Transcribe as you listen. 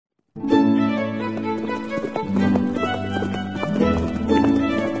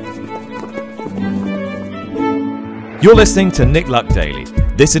You're listening to Nick Luck Daily.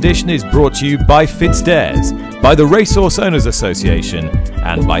 This edition is brought to you by FitzDares, by the Racehorse Owners Association,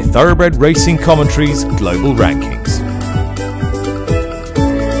 and by Thoroughbred Racing Commentary's Global Rankings.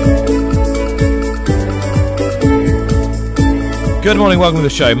 Good morning, welcome to the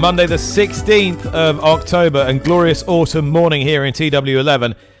show. Monday the 16th of October and glorious autumn morning here in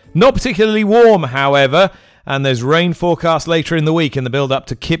TW11. Not particularly warm, however, and there's rain forecast later in the week in the build-up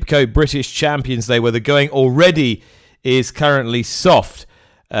to QIPCO British Champions Day, where the going already is currently soft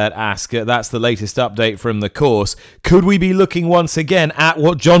at Ascot. That's the latest update from the course. Could we be looking once again at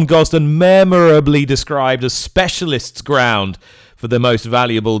what John Gosden memorably described as specialists' ground for the most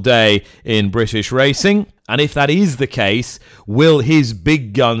valuable day in British racing? And if that is the case, will his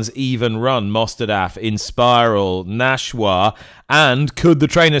big guns even run Mostadaf, Inspiral, Nashwa? And could the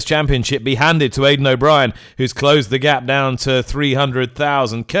Trainers' Championship be handed to Aidan O'Brien, who's closed the gap down to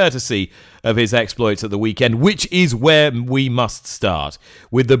 300,000, courtesy of his exploits at the weekend, which is where we must start,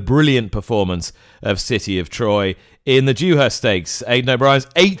 with the brilliant performance of City of Troy in the Dewhurst Stakes, Aidan O'Brien's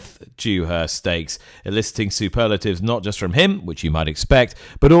 8th Dewhurst Stakes, eliciting superlatives not just from him, which you might expect,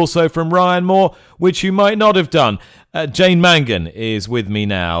 but also from Ryan Moore, which you might not have done. Jane Mangan is with me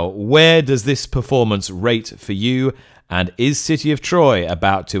now. Where does this performance rate for you? And is City of Troy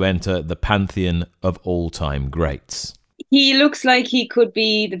about to enter the pantheon of all-time greats? He looks like he could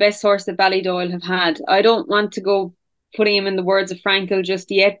be the best horse that Ballydoyle have had. I don't want to go putting him in the words of Frankel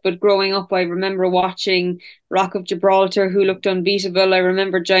just yet, but growing up I remember watching Rock of Gibraltar, who looked unbeatable. I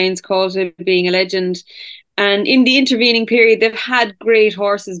remember Giants Causeway being a legend. And in the intervening period, they've had great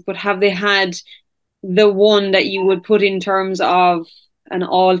horses, but have they had the one that you would put in terms of an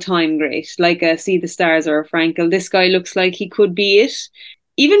all-time great, like a See the Stars or a Frankel? This guy looks like he could be it.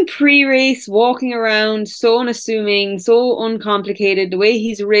 Even pre-race, walking around, so unassuming, so uncomplicated, the way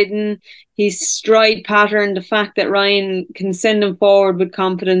he's ridden, his stride pattern, the fact that Ryan can send him forward with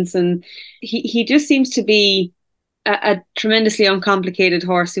confidence, and he just seems to be a tremendously uncomplicated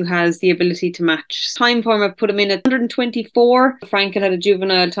horse who has the ability to match. Time form, I've put him in at 124. Frankel had a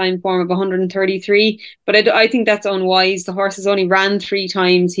juvenile time form of 133, but I think that's unwise. The horse has only ran 3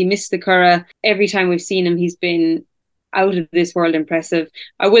 times. He missed the Curragh. Every time we've seen him, he's been out of this world impressive.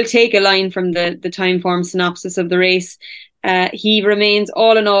 I will take a line from the time form synopsis of the race. He remains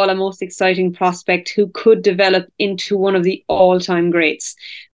all in all a most exciting prospect who could develop into one of the all-time greats.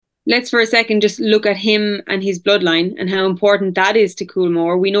 Let's for a second just look at him and his bloodline and how important that is to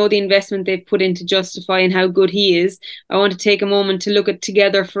Coolmore. We know the investment they've put into Justify and how good he is. I want to take a moment to look at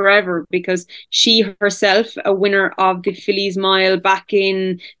Together Forever, because she herself, a winner of the Fillies Mile back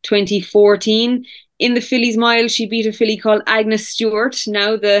in 2014, in the Fillies Mile, she beat a filly called Agnes Stewart,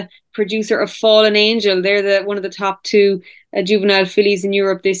 now the producer of Fallen Angel. They're one of the top 2 juvenile fillies in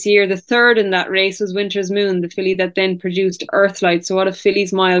Europe this year. The third in that race was Winter's Moon, the filly that then produced Earthlight. So what a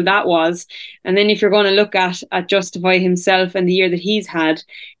Fillies Mile that was. And then if you're going to look at Justify himself and the year that he's had,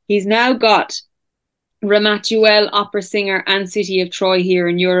 he's now got Ramatuelle, Opera Singer and City of Troy here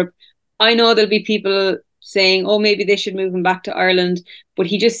in Europe. I know there'll be people saying, oh, maybe they should move him back to Ireland, but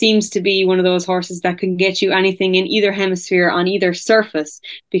he just seems to be one of those horses that can get you anything in either hemisphere on either surface.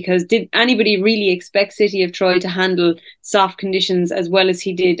 Because did anybody really expect City of Troy to handle soft conditions as well as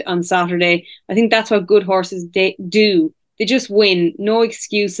he did on Saturday? I think that's what good horses do. They just win. No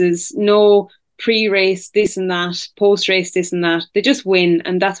excuses, no pre-race this and that, post-race this and that. They just win,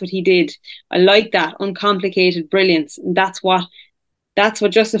 and that's what he did. I like that uncomplicated brilliance, and that's what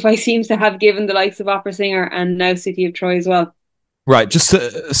Justify seems to have given the likes of Opera Singer and now City of Troy as well. Right, just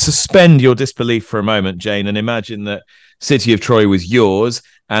suspend your disbelief for a moment, Jane, and imagine that City of Troy was yours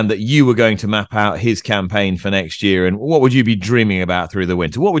and that you were going to map out his campaign for next year. And what would you be dreaming about through the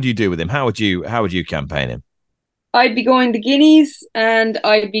winter? What would you do with him? How would you campaign him? I'd be going to Guineas and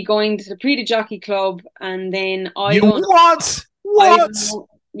I'd be going to the Prix de Jockey Club, and then I don't... What?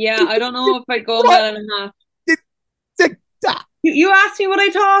 I don't know if I'd go a mile and a half. You asked me what I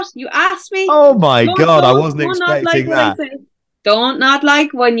thought. You asked me. Oh my God, I wasn't expecting that. Don't not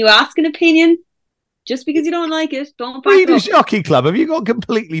like when you ask an opinion. Just because you don't like it, don't back up. British Jockey Club, have you gone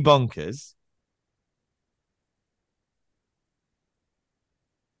completely bonkers?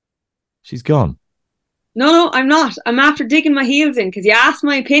 She's gone. No, I'm not. I'm after digging my heels in because you asked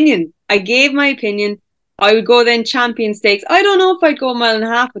my opinion. I gave my opinion. I would go then Champion Stakes. I don't know if I'd go a mile and a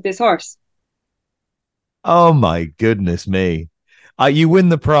half with this horse. Oh my goodness me. You win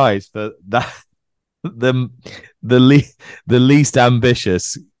the prize for that. The least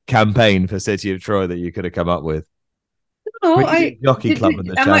ambitious campaign for City of Troy that you could have come up with. No, Jockey Club.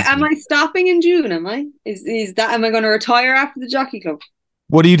 Am I stopping in June? Am I? Is that? Am I going to retire after the Jockey Club?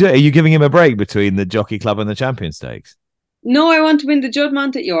 What do you do? Are you giving him a break between the Jockey Club and the Champion Stakes? No, I want to win the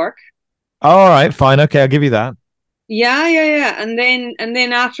Juddmonte at York. All right, fine. Okay, I'll give you that. Yeah. And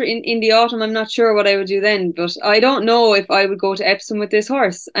then after in the autumn, I'm not sure what I would do then, but I don't know if I would go to Epsom with this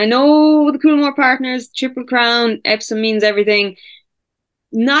horse. I know the Coolmore Partners, Triple Crown, Epsom means everything.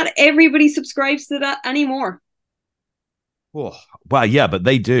 Not everybody subscribes to that anymore. Oh, well, yeah, but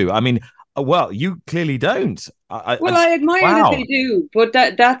they do. I mean, well, you clearly don't. I admire that Wow. they do, but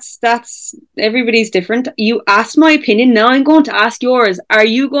that's everybody's different. You asked my opinion. Now I'm going to ask yours. Are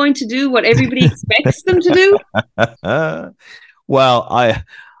you going to do what everybody expects them to do? Well, I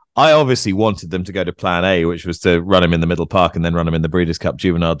obviously wanted them to go to plan A, which was to run him in the Middle Park and then run him in the Breeders' Cup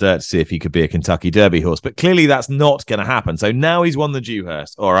Juvenile Dirt to see if he could be a Kentucky Derby horse. But clearly that's not going to happen. So now he's won the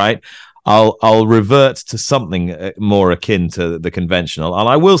Dewhurst. All right. I'll revert to something more akin to the conventional. And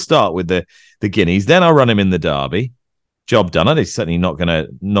I will start with the Guineas. Then I'll run him in the Derby. Job done. He's certainly not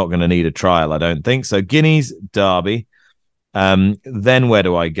gonna need a trial, I don't think. So Guineas, Derby. Then where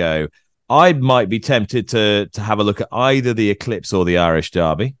do I go? I might be tempted to have a look at either the Eclipse or the Irish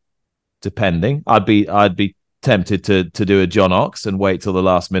Derby, depending. I'd be tempted to do a John Ox and wait till the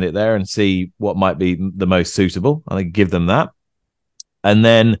last minute there and see what might be the most suitable. I think give them that. And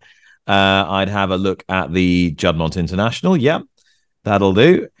then I'd have a look at the Juddmonte International. Yeah, that'll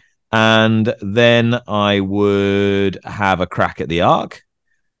do. And then I would have a crack at the Arc.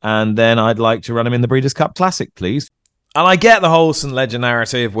 And then I'd like to run him in the Breeders' Cup Classic, please. And I get the whole St. Ledger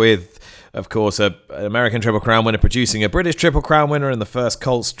narrative with, of course, an American Triple Crown winner producing a British Triple Crown winner and the first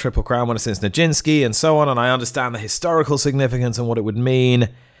Colts Triple Crown winner since Nijinsky and so on. And I understand the historical significance and what it would mean.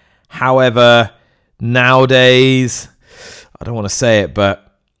 However, nowadays, I don't want to say it, but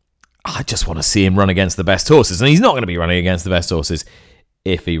I just want to see him run against the best horses. And he's not going to be running against the best horses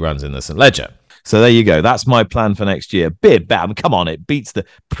if he runs in the St. Ledger. So there you go. That's my plan for next year. Bit bam. Come on, it beats the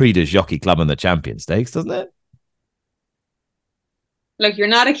Prix de Jockey Club and the Champion Stakes, doesn't it? Look, you're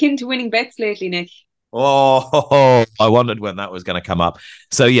not akin to winning bets lately, Nick. Oh, I wondered when that was going to come up.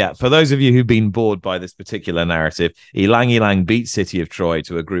 So yeah, for those of you who've been bored by this particular narrative, Ylang Ylang beat City of Troy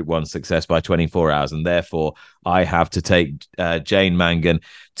to a Group 1 success by 24 hours, and therefore I have to take Jane Mangan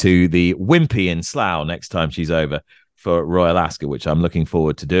to the Wimpy in Slough next time she's over for Royal Ascot, which I'm looking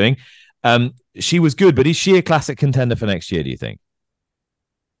forward to doing. She was good, but is she a classic contender for next year, do you think?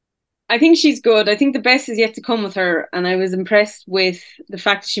 I think she's good. I think the best is yet to come with her. And I was impressed with the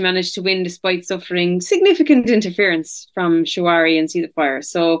fact that she managed to win despite suffering significant interference from Shawari and See the Fire.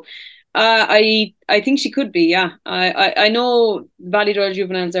 So I think she could be, yeah. I know Ballydoyle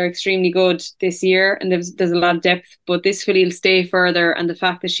juveniles are extremely good this year and there's a lot of depth, but this filly will stay further and the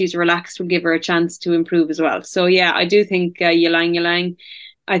fact that she's relaxed will give her a chance to improve as well. So yeah, I do think Ylang Ylang.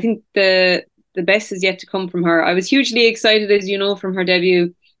 I think the best is yet to come from her. I was hugely excited, as you know, from her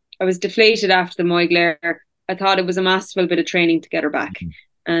debut. I was deflated after the Moyglare. I thought it was a massive bit of training to get her back.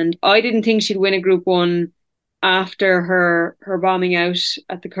 And I didn't think she'd win a Group 1 after her bombing out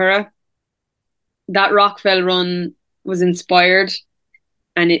at the Curragh. That Rockfell run was inspired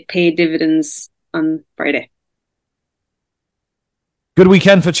and it paid dividends on Friday. Good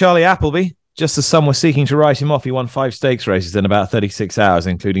weekend for Charlie Appleby. Just as some were seeking to write him off, he won 5 stakes races in about 36 hours,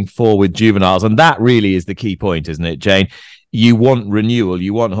 including 4 with juveniles. And that really is the key point, isn't it, Jane? You want renewal.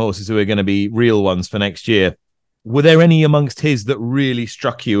 You want horses who are going to be real ones for next year. Were there any amongst his that really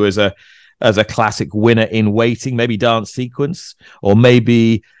struck you as a classic winner in waiting? Maybe Dance Sequence, or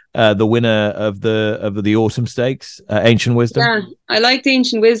maybe the winner of the Autumn Stakes, Ancient Wisdom? Yeah, I liked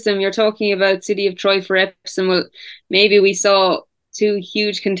Ancient Wisdom. You're talking about City of Troy for Epsom. Well, maybe we saw 2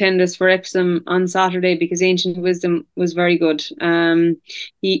 huge contenders for Epsom on Saturday because Ancient Wisdom was very good.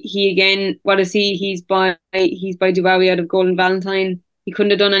 He again, what is he? He's by Dubawi out of Golden Valentine. He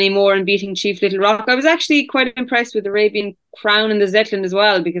couldn't have done any more in beating Chief Little Rock. I was actually quite impressed with Arabian Crown and the Zetland as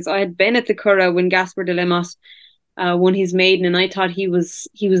well, because I had been at the Curragh when Gaspar de Lemos won his maiden, and I thought he was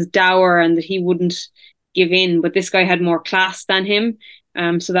dour and that he wouldn't give in, but this guy had more class than him.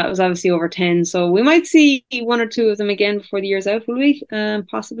 So that was obviously over 10. So we might see 1 or 2 of them again before the year's out, will we?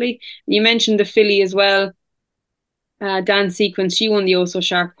 Possibly. You mentioned the filly as well. Dance Sequence, she won the Oh So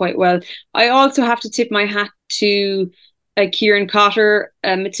Sharp quite well. I also have to tip my hat to Kieran Cotter.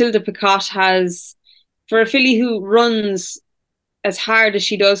 Matilda Picot has, for a filly who runs as hard as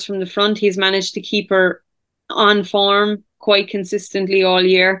she does from the front, he's managed to keep her on form quite consistently all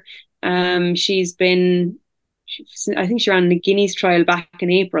year. I think she ran the Guineas trial back in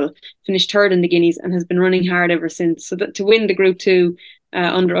April, finished 3rd in the Guineas and has been running hard ever since. So that to win the Group 2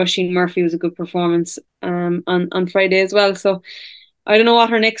 under Oisin Murphy was a good performance on Friday as well. So I don't know what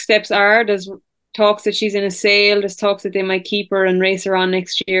her next steps are. Does talks that she's in a sale. There's talks that they might keep her and race her on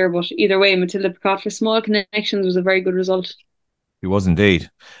next year. But either way, Matilda Picot for small connections was a very good result. It was indeed.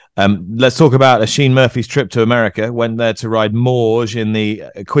 Let's talk about Oisin Murphy's trip to America. Went there to ride Morge in the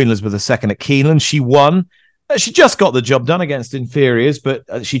Queen Elizabeth II at Keeneland. She won. She just got the job done against inferiors, but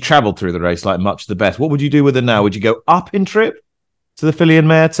she travelled through the race like much the best. What would you do with her now? Would you go up in trip to the filly and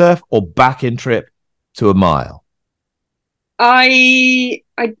mare turf or back in trip to a mile? I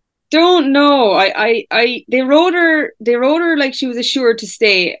don't know. They rode her like she was assured to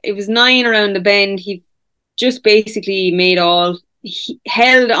stay. It was 9 around the bend. He just basically made all. He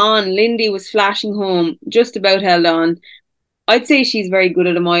held on. Lindy was flashing home, just about held on. I'd say she's very good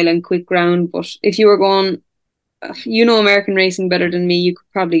at a mile and quick ground, but if you were going, you know, American racing better than me, you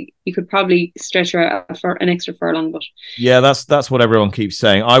could probably stretch her out for an extra furlong. But yeah, that's what everyone keeps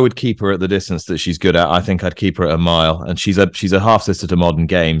saying. I would keep her at the distance that she's good at. I think I'd keep her at a mile, and she's a half sister to Modern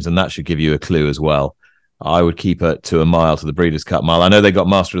Games, and that should give you a clue as well. I would keep her to a mile, to the Breeders' Cup Mile. I know they got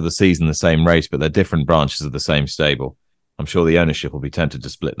Master of the Season the same race, but they're different branches of the same stable. I'm sure the ownership will be tempted to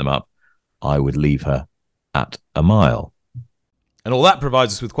split them up. I would leave her at a mile. And all that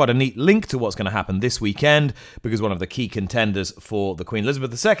provides us with quite a neat link to what's going to happen this weekend, because one of the key contenders for the Queen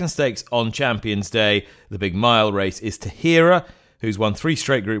Elizabeth II Stakes on Champions Day, the big mile race, is Tahiyra, who's won 3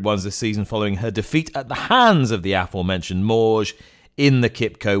 straight Group 1s this season following her defeat at the hands of the aforementioned Morge in the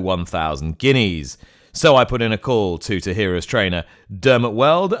QIPCO 1000 Guineas. So I put in a call to Tahira's trainer, Dermot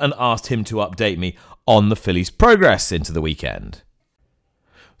Weld, and asked him to update me on the filly's progress into the weekend.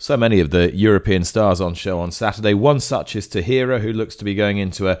 So many of the European stars on show on Saturday. One such is Tahira, who looks to be going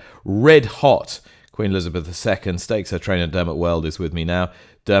into a red-hot Queen Elizabeth II Stakes. Her trainer, Dermot Weld, is with me now.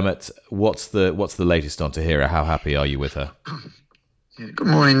 Dermot, what's the latest on Tahira? How happy are you with her? Yeah, good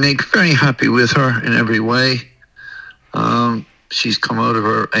morning, Nick. Very happy with her in every way. She's come out of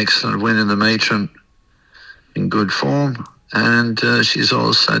her excellent win in the Matron in good form, and she's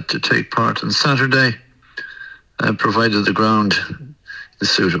all set to take part on Saturday, provided the ground is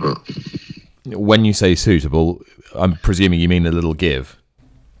suitable. When you say suitable, I'm presuming you mean a little give.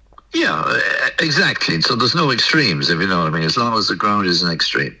 Yeah, exactly. So there's no extremes, if you know what I mean, as long as the ground isn't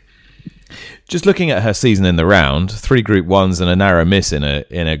extreme. Just looking at her season in the round, 3 Group 1s and a narrow miss in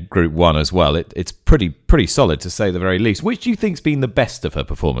a Group 1 as well, it's pretty solid to say the very least. Which do you think's been the best of her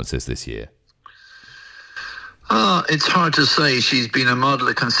performances this year? It's hard to say. She's been a model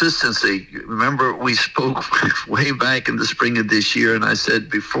of consistency. Remember, we spoke way back in the spring of this year, and I said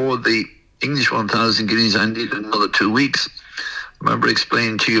before the English 1000 Guineas, I needed another 2 weeks. I remember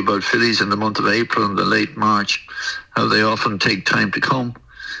explaining to you about fillies in the month of April and the late March, how they often take time to come.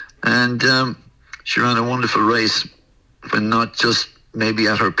 And she ran a wonderful race when not just maybe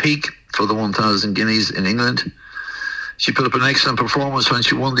at her peak for the 1000 Guineas in England. She put up an excellent performance when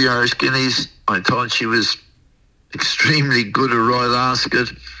she won the Irish Guineas. I thought she was extremely good at Royal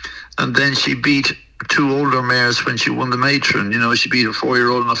Ascot, and then she beat 2 older mares when she won the Matron. You know, she beat a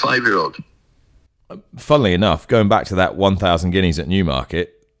 4-year-old and a 5-year-old. Funnily enough, going back to that 1000 Guineas at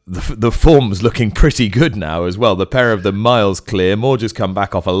Newmarket, the form's looking pretty good now as well. The pair of them miles clear. Morge has come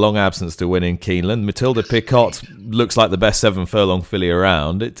back off a long absence to win in Keeneland. Matilda Picot looks like the best 7 furlong filly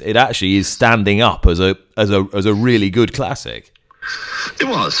around. It actually is standing up as a really good classic. It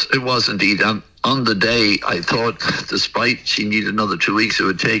was indeed. And on the day, I thought, despite she needed another 2 weeks, it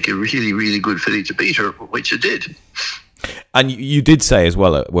would take a really, really good filly to beat her, which it did. And you did say as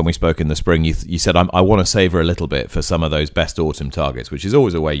well when we spoke in the spring, you said, I want to save her a little bit for some of those best autumn targets, which is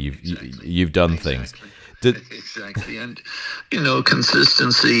always a way you've done things. Exactly. And, you know,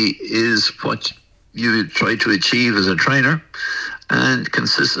 consistency is what you try to achieve as a trainer, and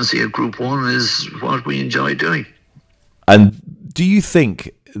consistency at Group 1 is what we enjoy doing. And do you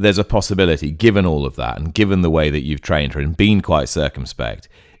think there's a possibility, given all of that and given the way that you've trained her and been quite circumspect,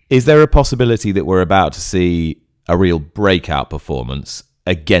 is there a possibility that we're about to see a real breakout performance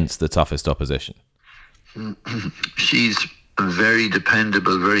against the toughest opposition? She's a very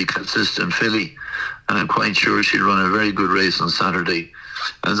dependable, very consistent filly, and I'm quite sure she'll run a very good race on Saturday.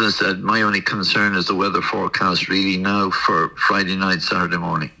 As I said, my only concern is the weather forecast really now for Friday night, Saturday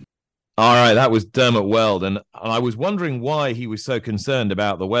morning. All right, that was Dermot Weld, and I was wondering why he was so concerned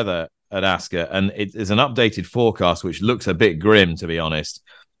about the weather at Ascot, and it is an updated forecast which looks a bit grim, to be honest.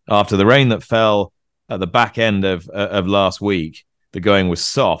 After the rain that fell at the back end of last week, the going was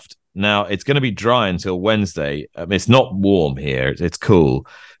soft. Now, it's going to be dry until Wednesday. It's not warm here. It's cool,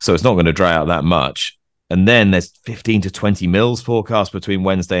 so it's not going to dry out that much. And then there's 15 to 20 mils forecast between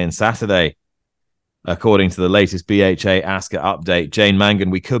Wednesday and Saturday. According to the latest BHA Ascot update, Jane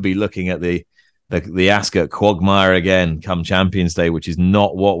Mangan, we could be looking at the the Ascot quagmire again come Champions Day, which is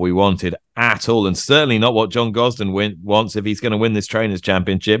not what we wanted at all, and certainly not what John Gosden wants if he's going to win this Trainers'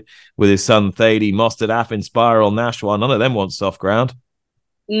 Championship with his son Thady, Mostert, Inspiral, Nashwa. None of them want soft ground.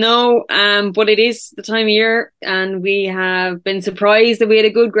 No, but it is the time of year, and we have been surprised that we had a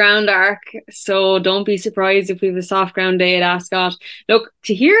good ground arc. So don't be surprised if we have a soft ground day at Ascot. Look,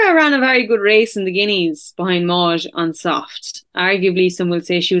 Tahiyra ran a very good race in the Guineas behind Maude on soft. Arguably, some will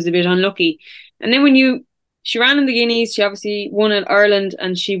say she was a bit unlucky. And then she ran in the Guineas, she obviously won at Ireland,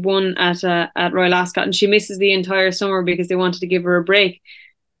 and she won at Royal Ascot, and she misses the entire summer because they wanted to give her a break.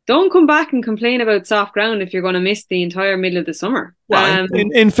 Don't come back and complain about soft ground if you're going to miss the entire middle of the summer. Well,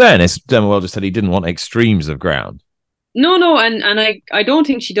 in fairness, Dermot just said he didn't want extremes of ground. No, and I don't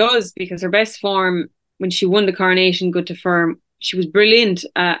think she does, because her best form when she won the Coronation Good to Firm, she was brilliant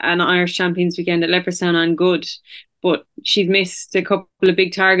an Irish Champions weekend at Leopardstown on Good, but she's missed a couple of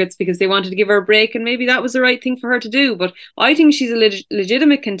big targets because they wanted to give her a break, and maybe that was the right thing for her to do. But I think she's a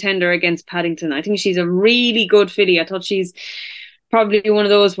legitimate contender against Paddington. I think she's a really good filly. I thought she's probably one of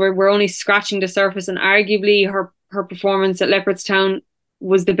those where we're only scratching the surface, and arguably her performance at Leopardstown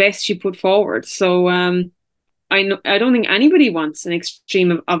was the best she put forward. So I don't think anybody wants an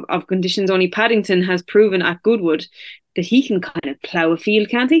extreme of conditions. Only Paddington has proven at Goodwood that he can kind of plough a field,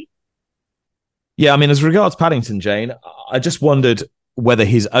 can't he? Yeah, I mean, as regards Paddington, Jane, I just wondered whether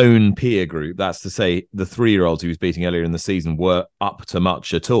his own peer group, that's to say the 3-year-olds he was beating earlier in the season, were up to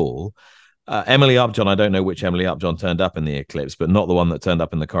much at all. Emily Upjohn, I don't know which Emily Upjohn turned up in the Eclipse, but not the one that turned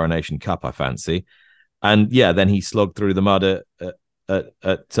up in the Coronation Cup, I fancy. And yeah, then he slogged through the mud at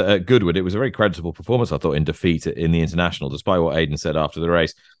Goodwood. It was a very creditable performance, I thought, in defeat in the International, despite what Aidan said after the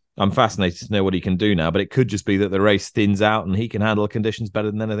race. I'm fascinated to know what he can do now, but it could just be that the race thins out and he can handle conditions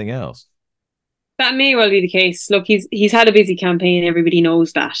better than anything else. That may well be the case. Look, he's had a busy campaign. Everybody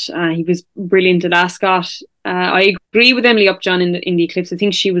knows that. He was brilliant at Ascot. I agree with Emily Upjohn in the Eclipse. I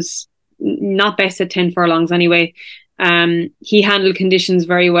think she was not best at 10 furlongs anyway. He handled conditions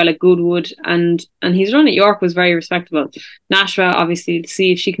very well at Goodwood, and his run at York was very respectable. Nashwa, obviously, to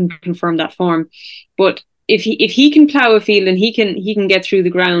see if she can confirm that form. But if he can plough a field and he can get through the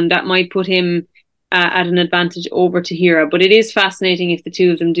ground, that might put him at an advantage over Tahiyra. But it is fascinating if the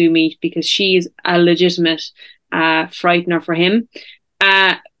two of them do meet, because she is a legitimate frightener for him.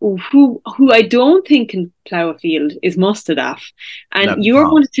 Who I don't think can plough a field is Mostert. And you're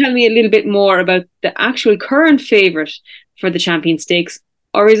going to tell me a little bit more about the actual current favourite for the Champion Stakes,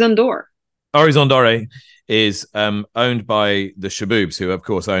 Horizon d'Or. Horizon d'Or is owned by the Shaboobs, who of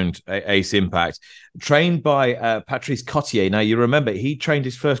course owned Ace Impact, trained by Patrice Cotier. Now you remember he trained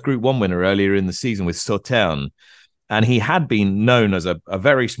his first Group 1 winner earlier in the season with Sauternes, and he had been known as a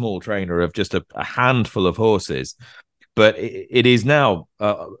very small trainer of just a handful of horses. But it is now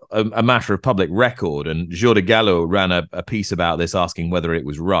a matter of public record, and Jour de Gallo ran a piece about this, asking whether it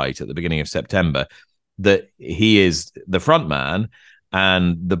was right at the beginning of September that he is the front man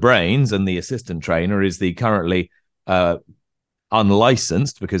and the brains, and the assistant trainer is the currently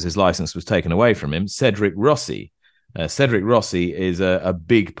unlicensed, because his license was taken away from him, Cedric Rossi. Cedric Rossi is a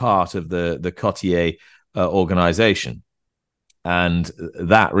big part of the Cotier organization, and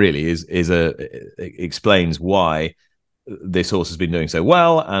that really explains why this horse has been doing so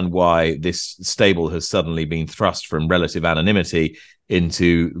well, and why this stable has suddenly been thrust from relative anonymity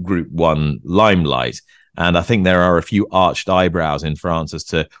into Group 1 limelight. And I think there are a few arched eyebrows in France as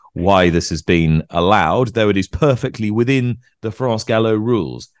to why this has been allowed, though it is perfectly within the France Gallo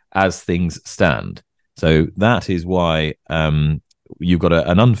rules as things stand. So that is why you've got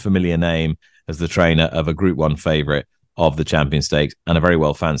an unfamiliar name as the trainer of a Group 1 favourite of the Champion Stakes, and a very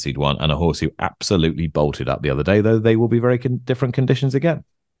well fancied one, and a horse who absolutely bolted up the other day, though they will be very different conditions again.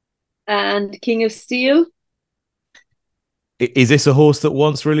 And King of Steel? Is this a horse that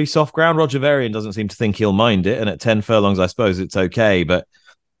wants really soft ground? Roger Varian doesn't seem to think he'll mind it, and at 10 furlongs I suppose it's okay, but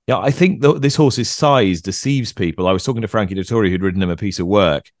yeah, I think this horse's size deceives people. I was talking to Frankie Dettori, who'd ridden him a piece of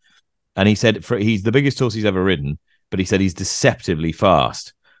work, and he said he's the biggest horse he's ever ridden, but he said he's deceptively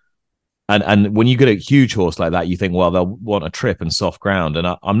fast. And when you get a huge horse like that, you think, well, they'll want a trip and soft ground. And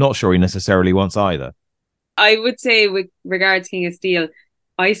I'm not sure he necessarily wants either. I would say with regards King of Steel,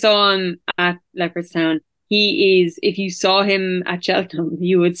 I saw him at Leopardstown. He is, if you saw him at Cheltenham,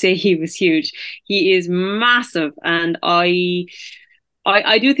 you would say he was huge. He is massive. And I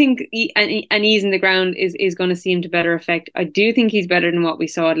do think an ease in the ground is going to see him to better effect. I do think he's better than what we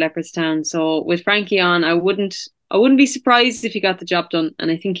saw at Leopardstown. So with Frankie on, I wouldn't be surprised if he got the job done. And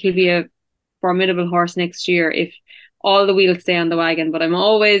I think he'll be a formidable horse next year if all the wheels stay on the wagon. But I'm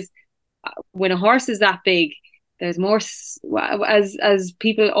always, when a horse is that big, there's more, as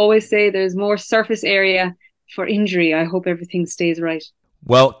people always say, there's more surface area for injury. I hope everything stays right.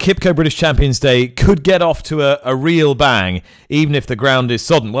 Well, QIPCO British Champions Day could get off to a real bang, even if the ground is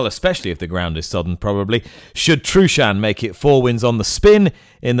sodden. Well, especially if the ground is sodden, probably. Should Trueshan make it 4 wins on the spin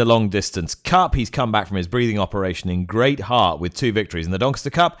in the Long Distance Cup. He's come back from his breathing operation in great heart with 2 victories in the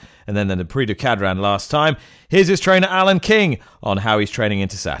Doncaster Cup and then in the Prix du Cadran last time. Here's his trainer, Alan King, on how he's training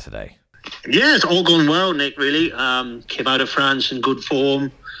into Saturday. Yeah, it's all gone well, Nick, really. Came out of France in good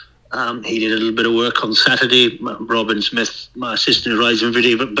form. He did a little bit of work on Saturday. Robin Smith, my assistant, is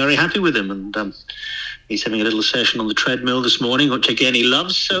very happy with him. And he's having a little session on the treadmill this morning, which, again, he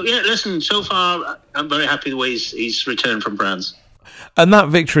loves. So, yeah, listen, so far, I'm very happy the way he's returned from France. And that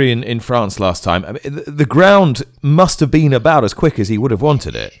victory in France last time, I mean, the ground must have been about as quick as he would have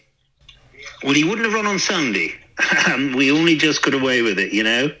wanted it. Well, he wouldn't have run on Sunday. We only just got away with it, you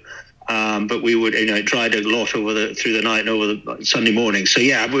know. But we would, it dried a lot through the night and over the Sunday morning. So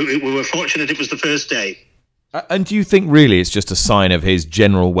yeah, we were fortunate it was the first day. And do you think really it's just a sign of his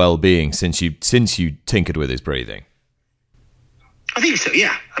general well-being since you tinkered with his breathing? I think so.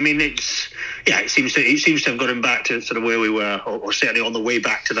 Yeah. I mean, it seems to have got him back to sort of where we were, or certainly on the way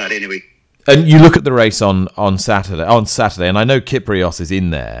back to that anyway. And you look at the race on Saturday, and I know Kyprios is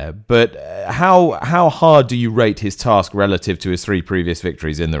in there, but how hard do you rate his task relative to his 3 previous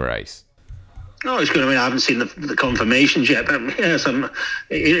victories in the race? Oh, it's good. I mean, I haven't seen the confirmations yet, but yes,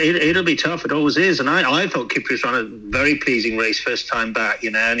 it'll be tough. It always is. And I thought Kyprios ran a very pleasing race first time back,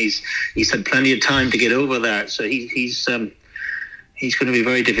 and he's had plenty of time to get over that. So he's going to be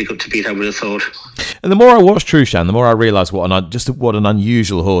very difficult to beat, I would have thought. And the more I watch Trueshan, the more I realise what an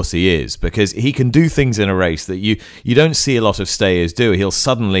unusual horse he is, because he can do things in a race that you don't see a lot of stayers do. He'll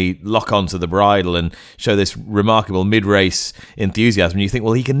suddenly lock onto the bridle and show this remarkable mid-race enthusiasm. And you think,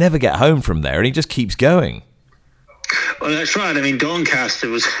 well, he can never get home from there, and he just keeps going. Well, that's right. I mean, Doncaster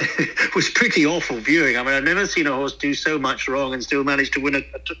was pretty awful viewing. I mean, I've never seen a horse do so much wrong and still manage to win a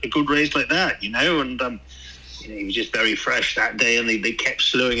good race like that, and he was just very fresh that day, and they kept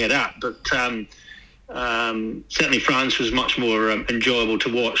slowing it up. But certainly France was much more enjoyable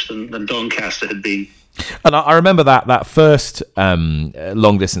to watch than Doncaster had been. And I remember that first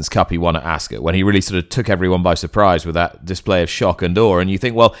long distance cup he won at Ascot, when he really sort of took everyone by surprise with that display of shock and awe. And you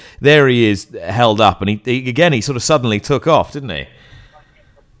think, well, there he is held up, and he sort of suddenly took off, didn't he?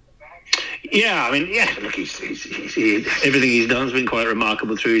 Yeah, I mean, look, everything he's done has been quite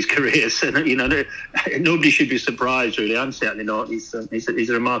remarkable through his career. So, nobody should be surprised, really. I'm certainly not. He's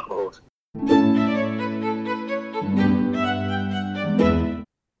a remarkable horse.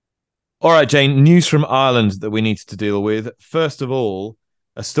 All right, Jane, news from Ireland that we need to deal with. First of all,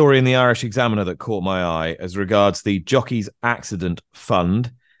 a story in the Irish Examiner that caught my eye as regards the Jockey's Accident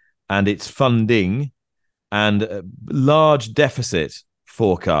Fund and its funding and a large deficit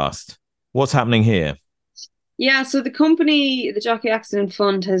forecast. What's happening here? Yeah, so the company, the Jockey Accident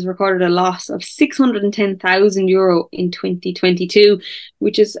Fund, has recorded a loss of €610,000 in 2022,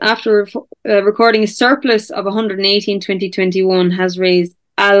 which is after recording a surplus of 180 in 2021, has raised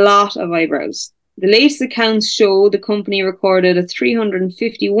a lot of eyebrows. The latest accounts show the company recorded a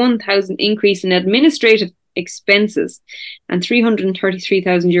 €351,000 increase in administrative expenses and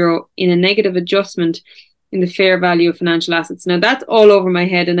 €333,000 in a negative adjustment in the fair value of financial assets. Now, that's all over my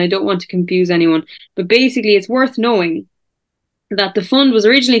head, and I don't want to confuse anyone, but basically it's worth knowing that the fund was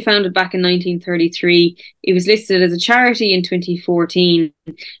originally founded back in 1933. It was listed as a charity in 2014.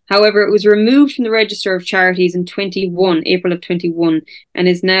 However, it was removed from the Register of Charities in April of 21, and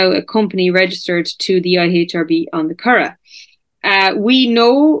is now a company registered to the IHRB on the Curragh. We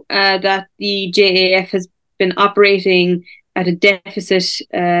know that the JAF has been operating at a deficit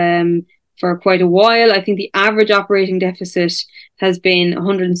for quite a while. I think the average operating deficit has been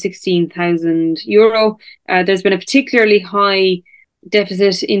 €116,000. There's been a particularly high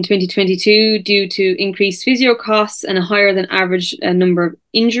deficit in 2022 due to increased physio costs and a higher than average number of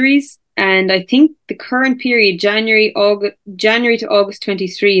injuries. And I think the current period, January to August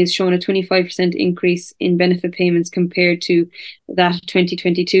 23, has shown a 25% increase in benefit payments compared to that of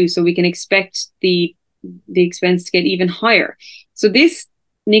 2022. So we can expect the expense to get even higher. So this,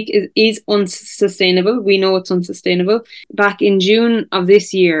 Nick, is unsustainable. We know it's unsustainable. Back in June of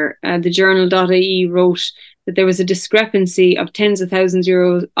this year, the journal.ie wrote that there was a discrepancy of tens of thousands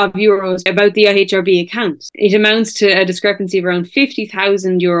of euros about the IHRB accounts. It amounts to a discrepancy of around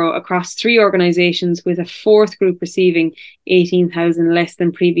 €50,000 across 3 organisations, with a fourth group receiving 18,000 less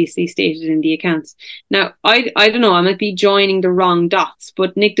than previously stated in the accounts. Now, I don't know, I might be joining the wrong dots,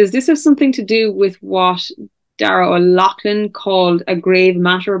 but Nick, does this have something to do with what Dara O'Loughlin called a grave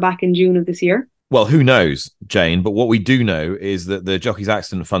matter back in June of this year? Well, who knows, Jane? But what we do know is that the Jockeys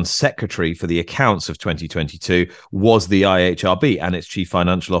Accident Fund secretary for the accounts of 2022 was the IHRB and its chief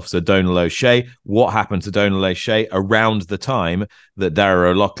financial officer, Donal O'Shea. What happened to Donal O'Shea around the time that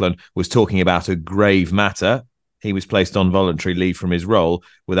Darragh O'Loughlin was talking about a grave matter? He was placed on voluntary leave from his role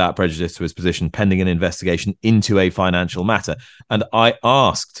without prejudice to his position, pending an investigation into a financial matter. And I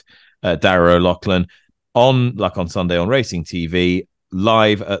asked Darragh O'Loughlin on Sunday on Racing TV,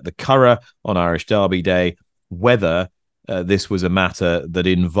 live at the Curragh on Irish Derby Day, whether this was a matter that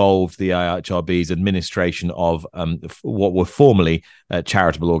involved the IHRB's administration of what were formerly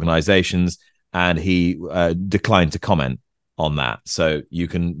charitable organisations, and he declined to comment on that. So you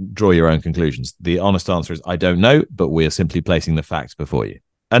can draw your own conclusions. The honest answer is I don't know, but we are simply placing the facts before you.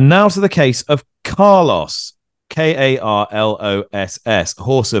 And now to the case of Karloss. Karloss,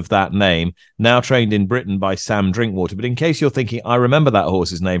 horse of that name, now trained in Britain by Sam Drinkwater. But in case you're thinking, I remember that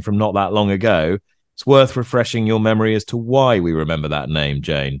horse's name from not that long ago, it's worth refreshing your memory as to why we remember that name,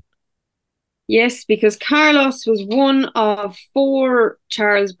 Jane. Yes, because Karloss was one of 4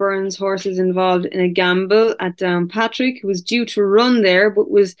 Charles Burns horses involved in a gamble at Downpatrick, who was due to run there, but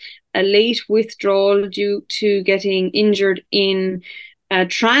was a late withdrawal due to getting injured in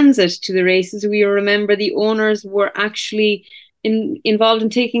transit to the races. We remember the owners were actually involved in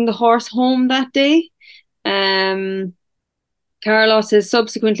taking the horse home that day. Karloss has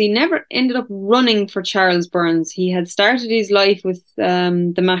subsequently never ended up running for Charles Burns. He had started his life with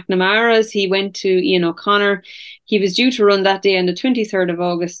the McNamaras. He went to Ian O'Connor. He was due to run that day on the 23rd of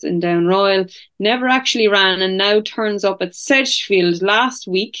August in Down Royal. Never actually ran, and now turns up at Sedgefield last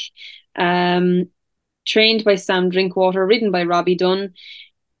week. Trained by Sam Drinkwater, ridden by Robbie Dunn.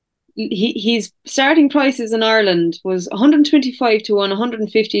 His starting prices in Ireland was 125 to 1,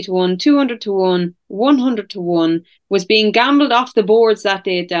 150 to 1, 200 to 1, 100 to 1, was being gambled off the boards that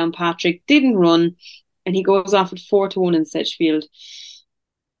day at Downpatrick, didn't run, and he goes off at 4 to 1 in Sedgefield.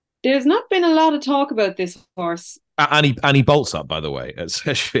 There's not been a lot of talk about this horse. And he bolts up, by the way, at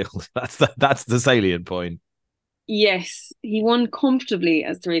Sedgefield. That's the salient point. Yes, he won comfortably,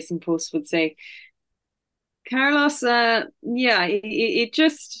 as the Racing Post would say. Karloss, it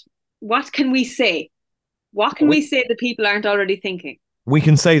just, what can we say? What can we say that people aren't already thinking? We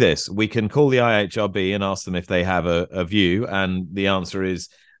can say this. We can call the IHRB and ask them if they have a view, and the answer is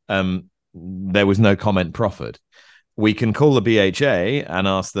there was no comment proffered. We can call the BHA and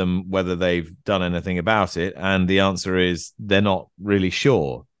ask them whether they've done anything about it, and the answer is they're not really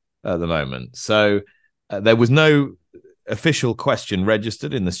sure at the moment. So there was no official question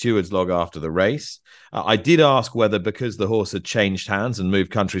registered in the steward's log after the race. I did ask whether, because the horse had changed hands and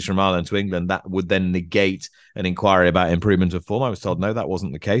moved countries from Ireland to England, that would then negate an inquiry about improvement of form. I was told no, that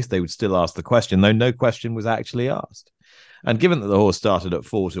wasn't the case. They would still ask the question, though no question was actually asked. And given that the horse started at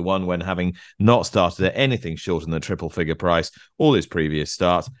 4 to 1 when having not started at anything short than the triple figure price all his previous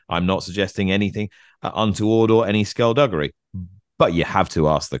starts, I'm not suggesting anything untoward or any skullduggery. But you have to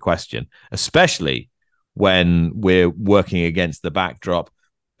ask the question, especially when we're working against the backdrop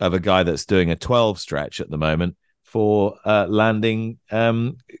of a guy that's doing a 12 stretch at the moment for landing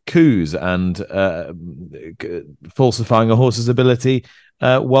coups and falsifying a horse's ability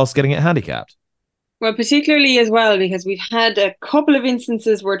whilst getting it handicapped. Well, particularly as well, because we've had a couple of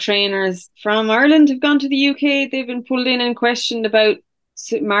instances where trainers from Ireland have gone to the UK. They've been pulled in and questioned about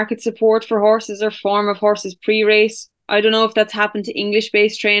market support for horses or form of horses pre-race. I don't know if that's happened to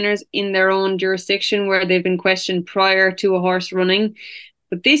English-based trainers in their own jurisdiction where they've been questioned prior to a horse running.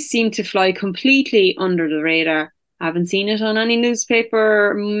 But this seemed to fly completely under the radar. I haven't seen it on any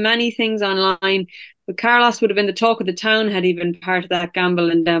newspaper, many things online. But Karloss would have been the talk of the town had he been part of that gamble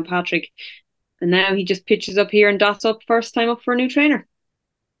in Downpatrick. And now he just pitches up here and dots up first time up for a new trainer.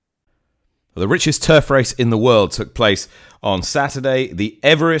 The richest turf race in the world took place on Saturday, the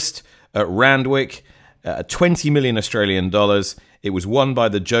Everest at Randwick. 20 million Australian dollars. It was won by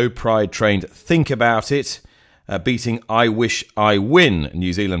the Joe Pride trained Think About It, beating I Wish I Win,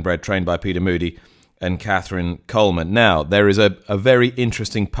 New Zealand bred trained by Peter Moody and Catherine Coleman. Now, there is a very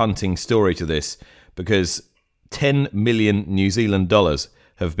interesting punting story to this, because 10 million New Zealand dollars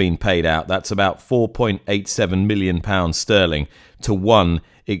have been paid out. That's about £4.87 million sterling to one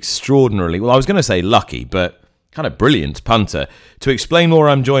extraordinarily, well, I was going to say lucky, but kind of brilliant punter. To explain more,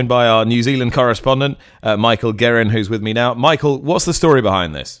 I'm joined by our New Zealand correspondent, Michael Guerin, who's with me now. Michael, what's the story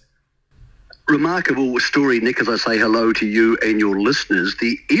behind this? Remarkable story, Nick, as I say hello to you and your listeners.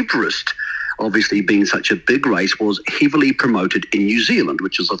 The Everest, obviously being such a big race, was heavily promoted in New Zealand,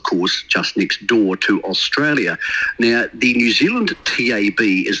 which is, of course, just next door to Australia. Now, the New Zealand TAB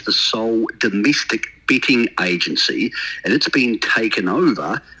is the sole domestic betting agency, and it's been taken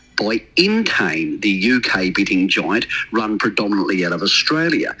over by Entain, the UK betting giant run predominantly out of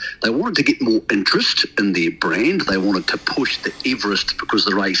Australia. They wanted to get more interest in their brand. They wanted to push the Everest because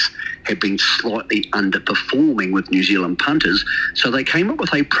the race had been slightly underperforming with New Zealand punters. So they came up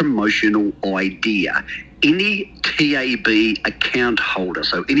with a promotional idea. Any TAB account holder,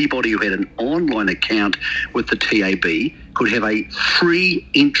 so anybody who had an online account with the TAB, could have a free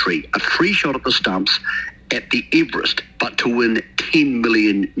entry, a free shot at the stumps at the Everest. But to win 10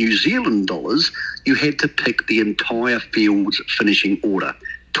 million New Zealand dollars, you had to pick the entire field's finishing order.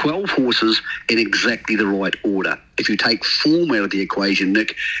 12 horses in exactly the right order. If you take form out of the equation,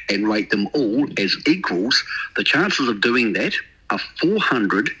 Nick, and rate them all as equals, the chances of doing that are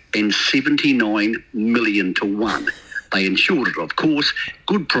 479 million to 1. They insured it, of course.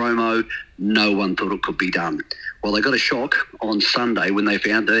 Good promo. No one thought it could be done. Well, they got a shock on Sunday when they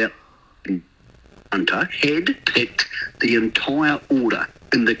found that Hunter had picked the entire order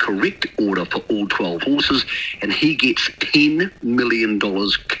in the correct order for all 12 horses, and he gets $10 million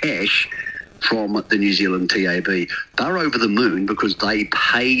cash from the New Zealand TAB. They're over the moon because they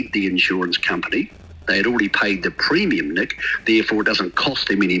paid the insurance company. They had already paid the premium, Nick, therefore it doesn't cost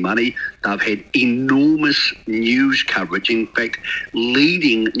them any money. They've had enormous news coverage. In fact,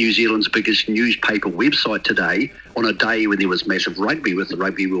 leading New Zealand's biggest newspaper website today on a day when there was massive rugby with the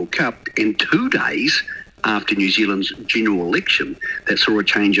Rugby World Cup, and 2 days after New Zealand's general election that saw a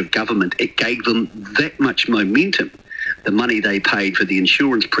change of government. It gave them that much momentum. The money they paid for the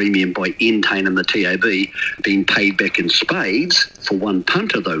insurance premium by Entain and the TAB being paid back in spades for one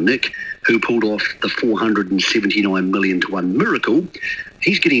punter, though, Nick, who pulled off the 479 million to 1 miracle.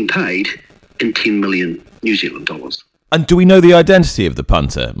 He's getting paid in 10 million New Zealand dollars. And do we know the identity of the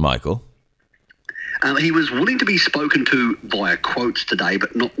punter, Michael? He was willing to be spoken to via quotes today,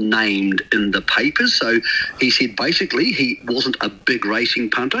 but not named in the papers. So he said basically he wasn't a big racing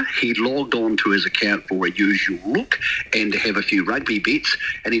punter. He logged on to his account for a usual look and to have a few rugby bets,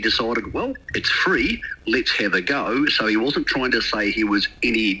 and he decided, well, it's free, let's have a go. So he wasn't trying to say he was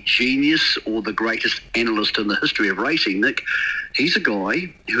any genius or the greatest analyst in the history of racing, Nick. He's a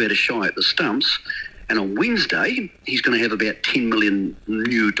guy who had a shy at the stumps. And on Wednesday, he's going to have about 10 million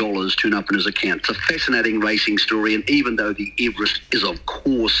new dollars turn up in his account. It's a fascinating racing story. And even though the Everest is, of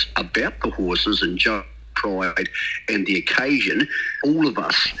course, about the horses and Joe pride and the occasion, all of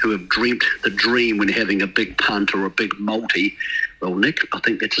us who have dreamt the dream when having a big punt or a big multi, well, Nick, I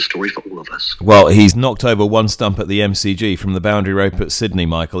think that's a story for all of us. Well, he's knocked over one stump at the MCG from the boundary rope at Sydney,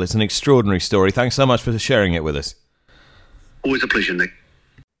 Michael. It's an extraordinary story. Thanks so much for sharing it with us. Always a pleasure, Nick.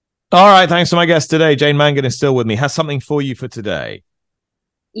 All right, thanks to my guest today. Jane Mangan is still with me. Has something for you for today.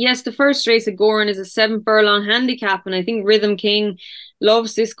 Yes, the first race at Guerin is a 7 furlong handicap, and I think Rhythm King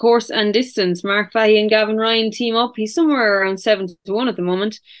loves this course and distance. Mark Fahey and Gavin Ryan team up. He's somewhere around 7-1 at the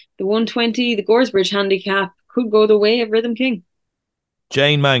moment. The 120, the Goresbridge handicap, could go the way of Rhythm King.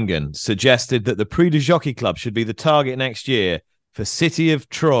 Jane Mangan suggested that the Prix du Jockey Club should be the target next year for City of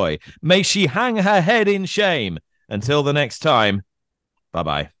Troy. May she hang her head in shame. Until the next time,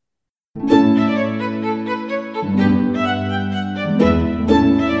 bye-bye.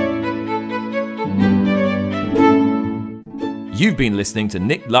 You've been listening to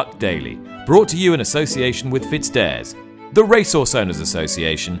Nick Luck Daily, brought to you in association with FitzDares, the Racehorse Owners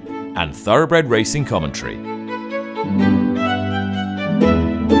Association, and Thoroughbred Racing Commentary.